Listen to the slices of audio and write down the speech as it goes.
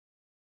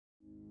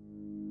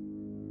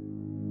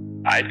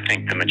I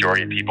think the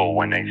majority of people,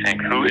 when they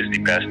think who is the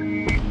best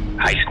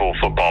high school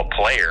football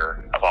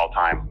player of all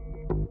time,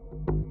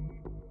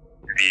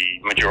 the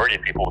majority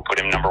of people would put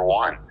him number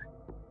one.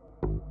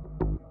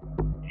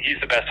 He's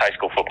the best high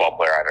school football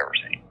player I've ever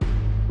seen.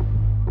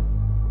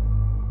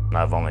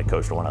 I've only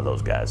coached one of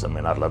those guys. I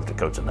mean, I'd love to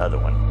coach another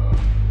one.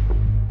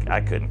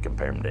 I couldn't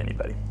compare him to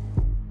anybody.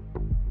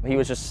 He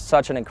was just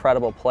such an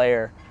incredible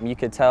player. You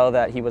could tell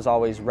that he was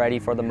always ready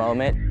for the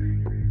moment.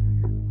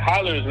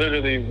 Kyler is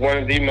literally one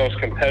of the most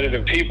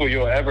competitive people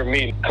you'll ever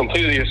meet,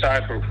 completely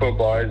aside from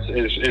football.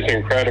 It's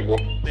incredible.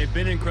 They've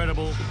been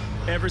incredible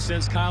ever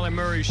since Kyler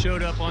Murray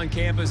showed up on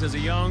campus as a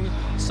young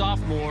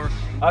sophomore.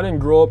 I didn't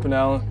grow up in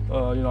Allen.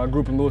 I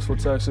grew up in Louisville,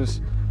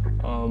 Texas.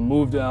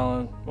 Moved to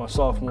Allen my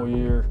sophomore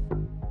year.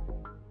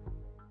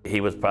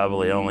 He was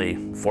probably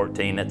only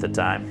 14 at the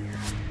time.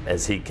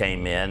 As he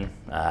came in,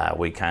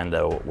 we kind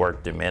of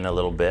worked him in a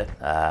little bit.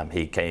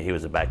 He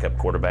was a backup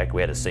quarterback. We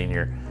had a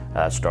senior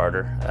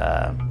starter.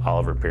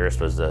 Oliver Pierce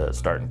was the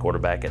starting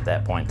quarterback at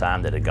that point in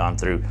time that had gone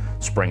through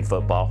spring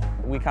football.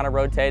 We kind of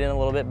rotated a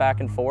little bit back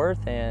and forth,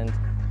 and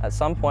at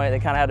some point they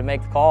kind of had to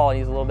make the call, and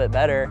he's a little bit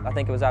better. I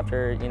think it was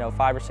after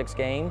 5 or 6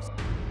 games.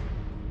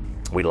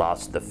 We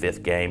lost the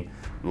 5th game,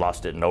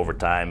 lost it in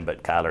overtime,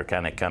 but Kyler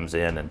kind of comes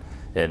in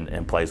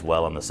and plays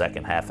well in the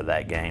second half of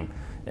that game.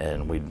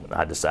 And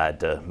I decided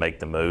to make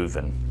the move.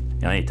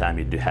 And anytime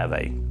you do have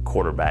a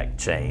quarterback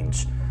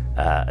change,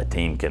 a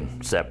team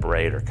can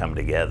separate or come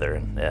together.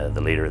 And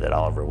the leader that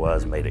Oliver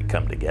was made it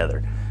come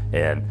together.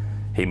 And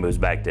he moves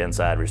back to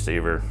inside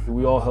receiver.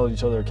 We all held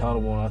each other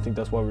accountable, and I think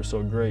that's why we're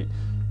so great.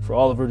 For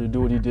Oliver to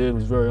do what he did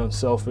was very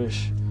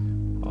unselfish.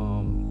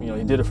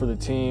 He did it for the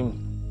team.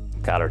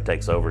 Kyler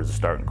takes over as a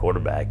starting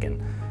quarterback,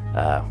 and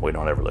we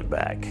don't ever look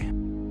back.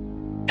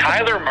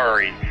 Kyler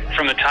Murray,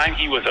 from the time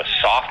he was a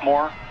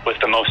sophomore, was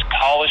the most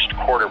polished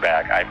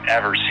quarterback I've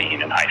ever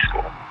seen in high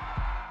school.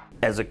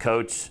 As a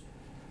coach,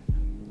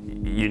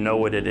 you know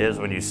what it is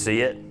when you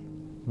see it,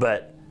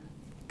 but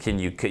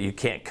you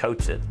can't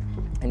coach it.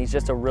 And he's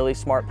just a really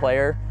smart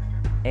player,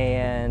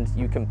 and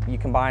you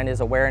combine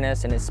his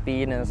awareness and his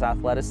speed and his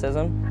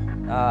athleticism.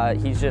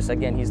 He's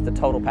the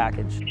total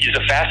package. He's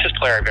the fastest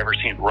player I've ever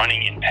seen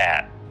running in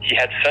pad. He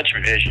had such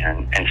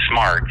vision and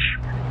smarts,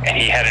 and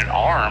he had an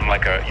arm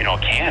like a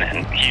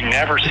cannon. He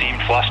never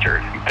seemed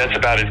flustered. That's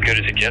about as good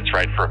as it gets,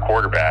 right, for a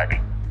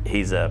quarterback.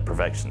 He's a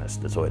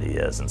perfectionist, that's what he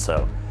is, and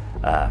so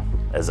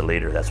as a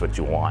leader, that's what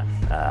you want,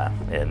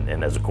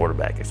 and as a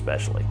quarterback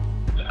especially.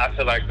 I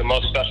feel like the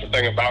most special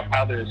thing about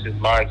Kyler is his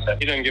mindset.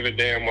 He doesn't give a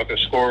damn what the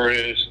score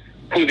is,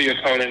 who the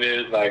opponent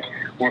is. Like,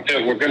 we're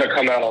going to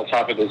come out on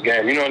top of this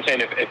game. You know what I'm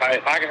saying? If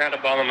I can have the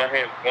ball in my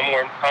hand one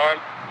more time,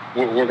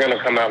 we're going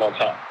to come out on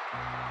top.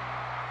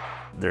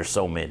 There's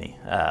so many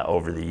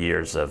over the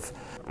years of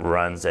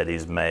runs that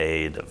he's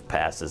made, of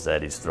passes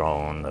that he's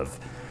thrown, of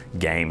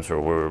games where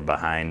we were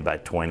behind by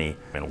 20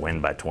 and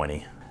win by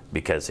 20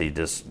 because he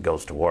just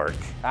goes to work.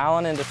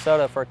 Allen and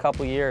DeSoto for a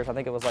couple years, I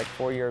think it was like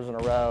 4 years in a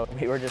row,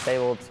 we were just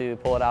able to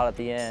pull it out at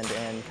the end,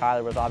 and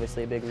Kyler was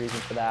obviously a big reason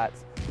for that.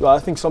 Well, I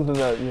think something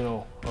that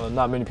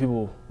not many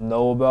people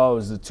know about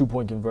is the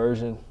 2-point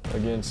conversion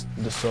against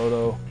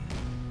DeSoto.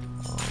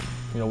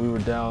 We were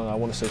down, I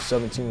want to say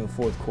 17 in the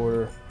 4th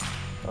quarter.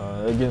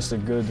 Against a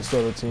good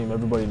DeSoto team.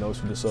 Everybody knows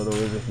who DeSoto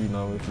is if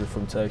you're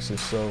from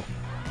Texas. So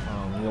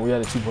we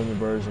had a 2-point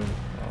conversion,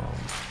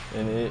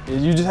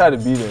 and you just had to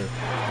be there.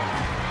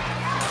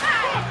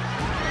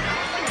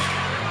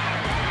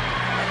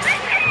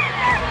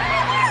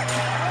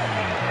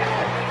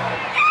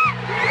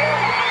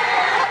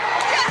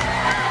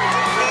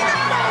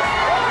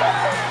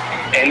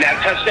 And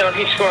that touchdown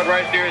he scored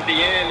right there at the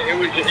end,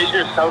 it's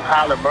just so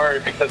Kyler Murray,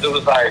 because it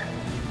was like,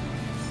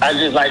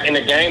 in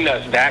a game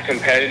that's that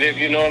competitive,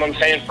 you know what I'm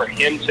saying, for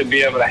him to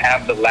be able to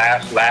have the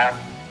last laugh.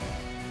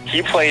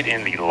 He played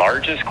in the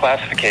largest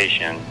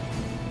classification.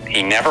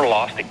 He never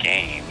lost a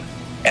game.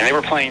 And they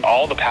were playing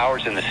all the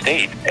powers in the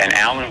state. And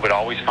Allen would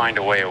always find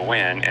a way to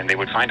win, and they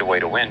would find a way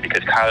to win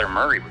because Kyler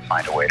Murray would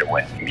find a way to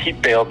win. He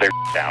bailed their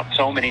out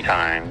so many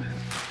times.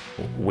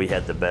 We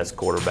had the best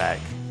quarterback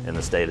in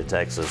the state of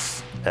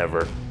Texas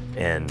ever,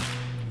 and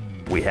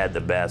we had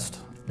the best,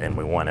 and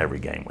we won every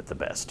game with the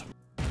best.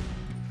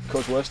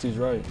 Coach Westy's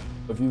right.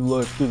 If you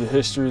look through the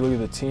history, look at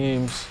the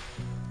teams,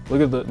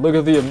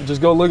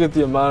 just go look at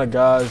the amount of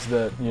guys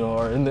that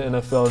are in the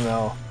NFL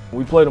now.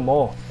 We played them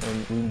all,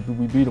 and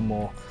we beat them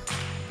all.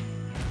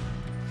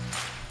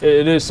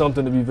 It is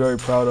something to be very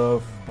proud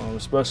of,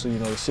 especially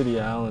the city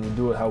of Allen, to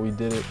do it how we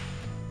did it.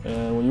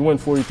 And when you win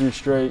 43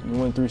 straight, you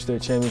win 3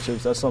 state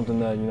championships, that's something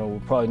that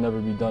will probably never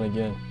be done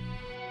again.